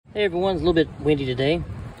Hey everyone, it's a little bit windy today,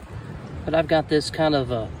 but I've got this kind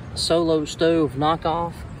of a solo stove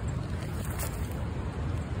knockoff,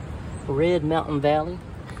 Red Mountain Valley.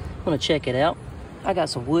 I'm gonna check it out. I got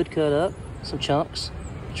some wood cut up, some chunks,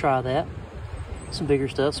 try that. Some bigger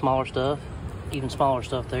stuff, smaller stuff, even smaller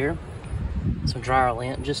stuff there. Some dryer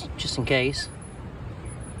lint, just in case.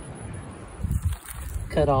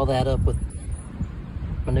 Cut all that up with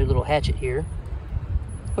my new little hatchet here,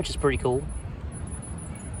 which is pretty cool.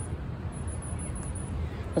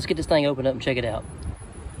 Let's get this thing opened up and check it out.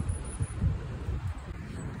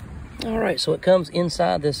 All right, so it comes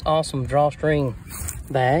inside this awesome drawstring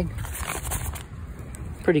bag.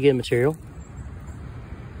 Pretty good material.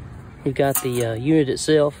 You've got the unit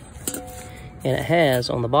itself, and it has,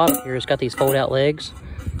 on the bottom here, it's got these fold-out legs.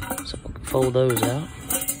 So we'll fold those out.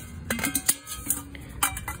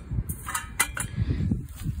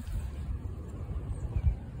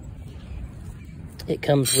 It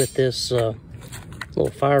comes with this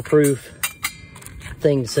little fireproof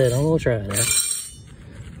thing to set on. We'll try it out.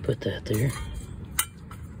 Put that there.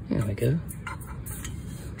 There we go.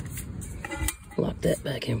 Lock that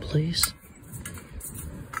back in place.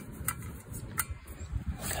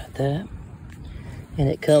 Got that. And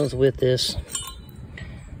it comes with this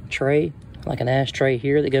tray, like an ashtray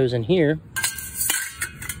here that goes in here.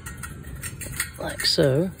 Like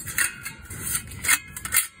so.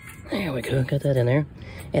 There we go, got that in there.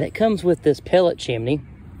 And it comes with this pellet chimney.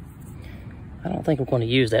 I don't think we're going to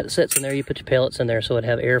use that. It sits in there, you put your pellets in there so it'd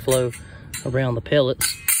have airflow around the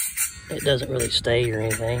pellets. It doesn't really stay or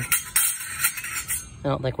anything. I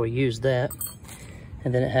don't think we'll use that.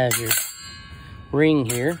 And then it has your ring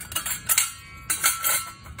here.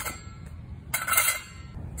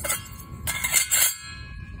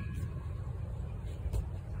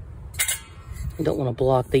 You don't want to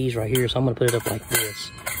block these right here, so I'm going to put it up like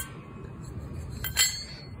this.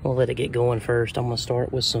 We'll let it get going first. I'm going to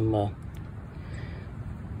start with some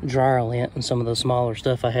dryer lint and some of the smaller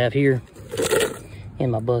stuff I have here in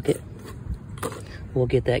my bucket. We'll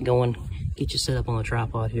get that going. Get you set up on a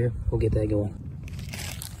tripod here. We'll get that going.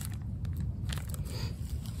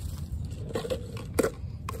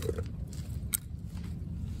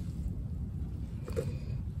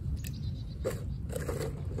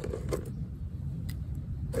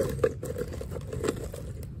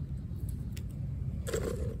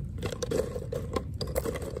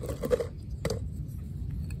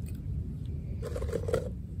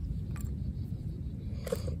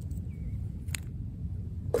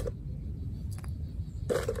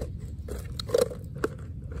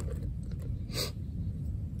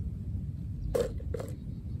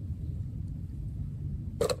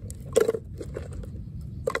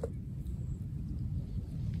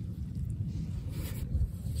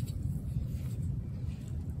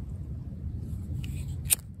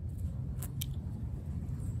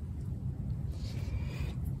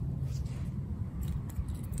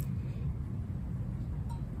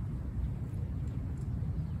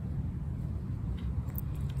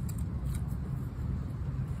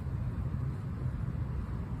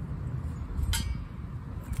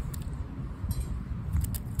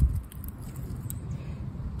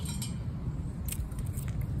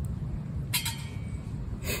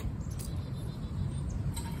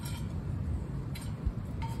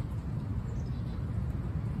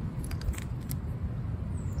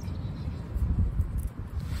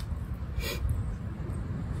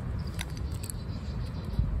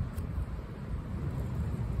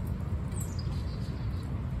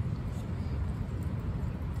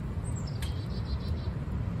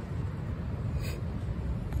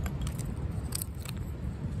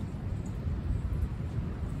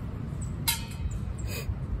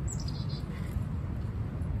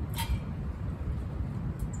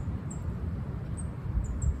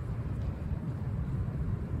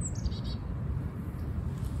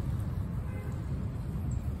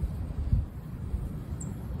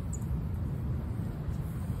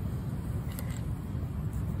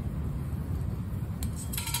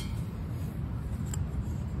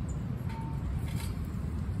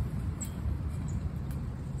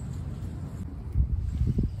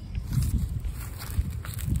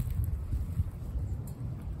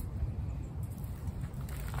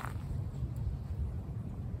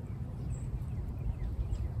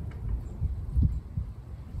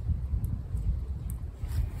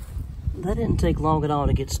 That didn't take long at all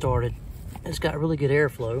to get started. It's got really good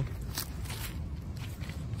airflow.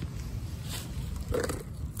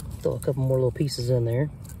 Throw a couple more little pieces in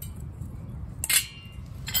there.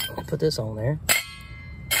 I'll put this on there.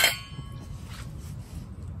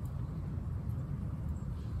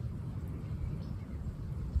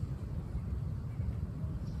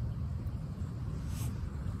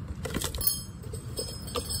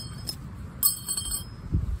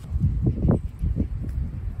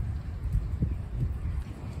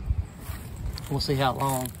 We'll see how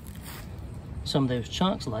long some of those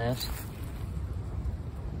chunks last.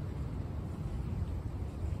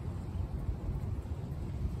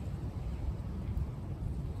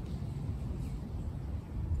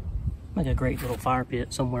 Make a great little fire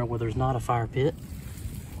pit somewhere where there's not a fire pit.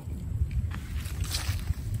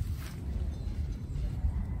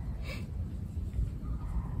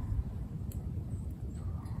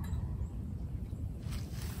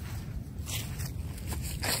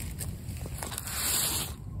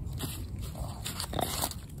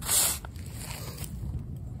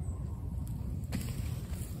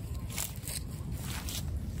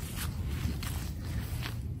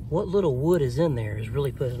 What little wood is in there is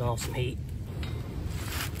really putting off some heat.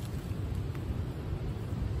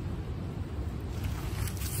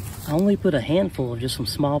 I only put a handful of just some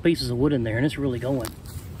small pieces of wood in there, and it's really going.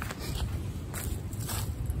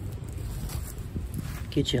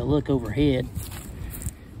 Get you a look overhead.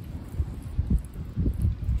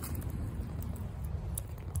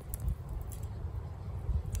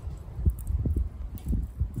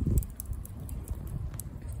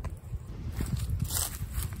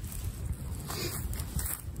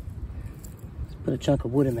 Put a chunk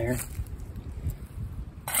of wood in there.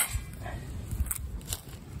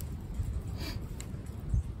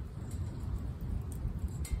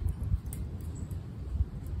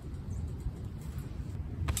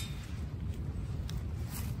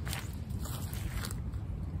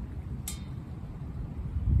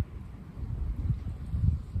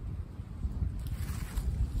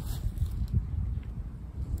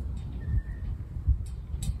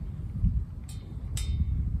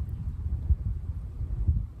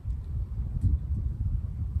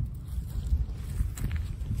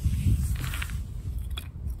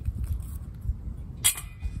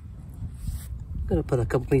 Gonna put a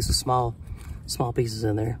couple pieces of small pieces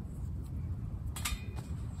in there.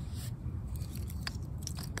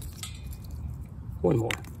 One more.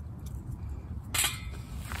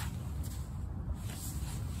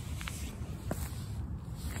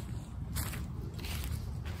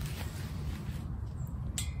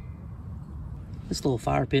 This little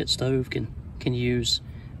fire pit stove can use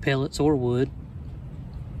pellets or wood.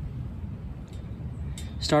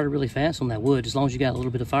 Started really fast on that wood. As long as you got a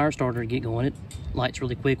little bit of fire starter to get going, it lights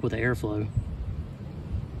really quick with the airflow.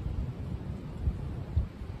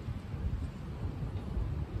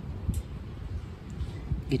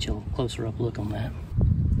 Get you a closer up look on that.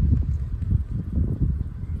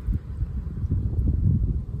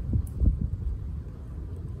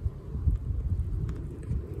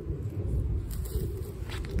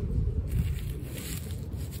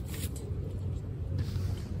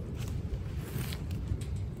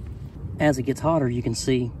 As it gets hotter, you can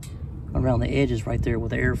see around the edges right there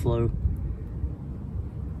with the airflow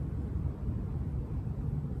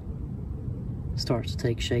starts to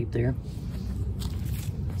take shape there.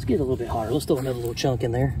 Let's get it a little bit hotter. Let's throw another little chunk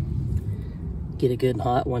in there. Get it good and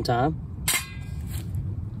hot one time.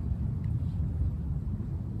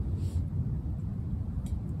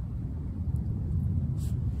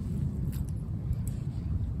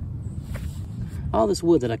 All this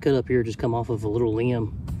wood that I cut up here just come off of a little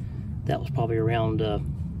limb that was probably around, I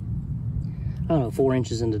don't know, 4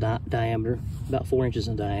 inches in diameter, about 4 inches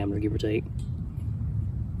in diameter, give or take.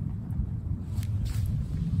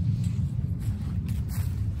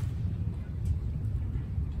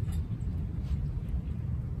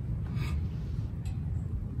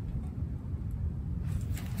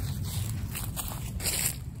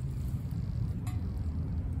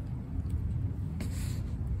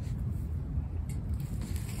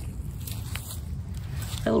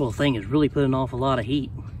 That little thing is really putting off a lot of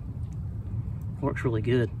heat. Works really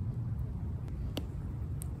good.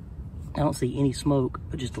 I don't see any smoke,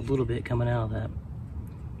 but just a little bit coming out of that.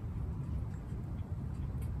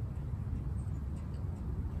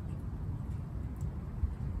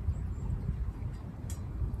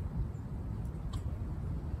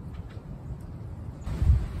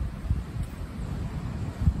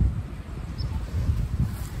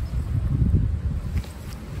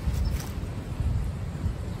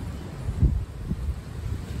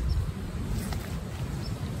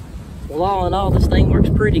 Well, all in all, this thing works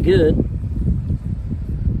pretty good.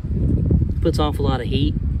 Puts off a lot of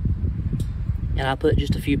heat. And I put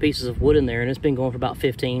just a few pieces of wood in there, and it's been going for about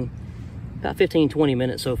 15, 20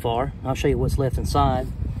 minutes so far. I'll show you what's left inside.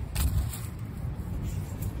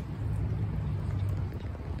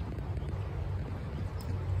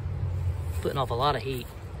 Putting off a lot of heat.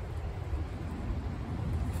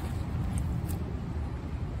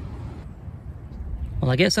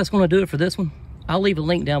 Well, I guess that's going to do it for this one. I'll leave a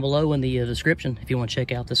link down below in the description if you want to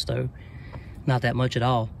check out this stove. Not that much at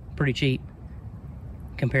all. Pretty cheap.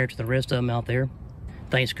 compared to the rest of them out there.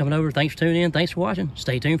 Thanks for coming over. Thanks for tuning in. Thanks for watching.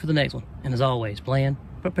 Stay tuned for the next one. And as always, plan,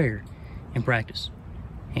 prepare, and practice.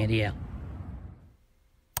 Handy out.